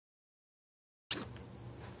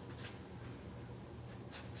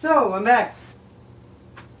So, I'm back.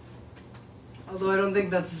 Although I don't think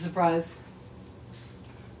that's a surprise.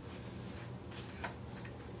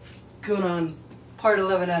 Going on part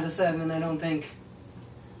 11 out of 7, I don't think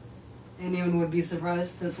anyone would be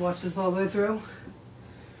surprised that's watched this all the way through.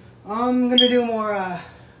 I'm gonna do more, what are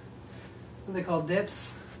they called,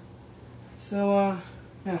 dips? So,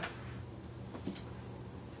 yeah.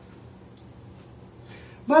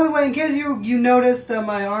 By the way, in case you noticed that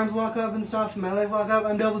my arms lock up and stuff, and my legs lock up,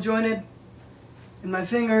 I'm double jointed. And my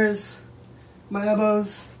fingers, my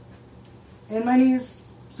elbows, and my knees.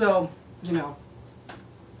 So, you know,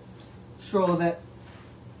 stroll with it.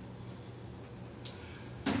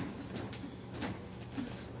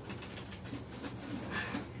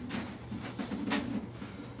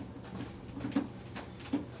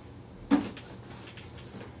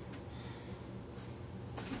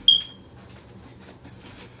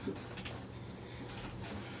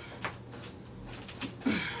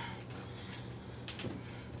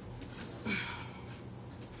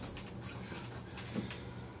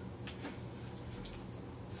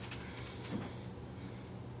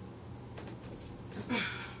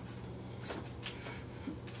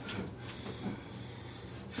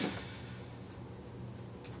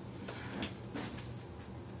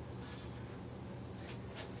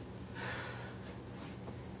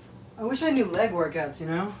 I wish I knew leg workouts, you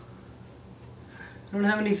know? I don't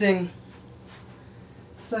have anything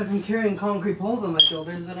aside from carrying concrete poles on my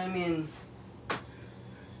shoulders, but I mean,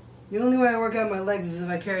 the only way I work out my legs is if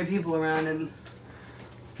I carry people around, and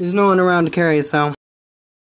there's no one around to carry, so.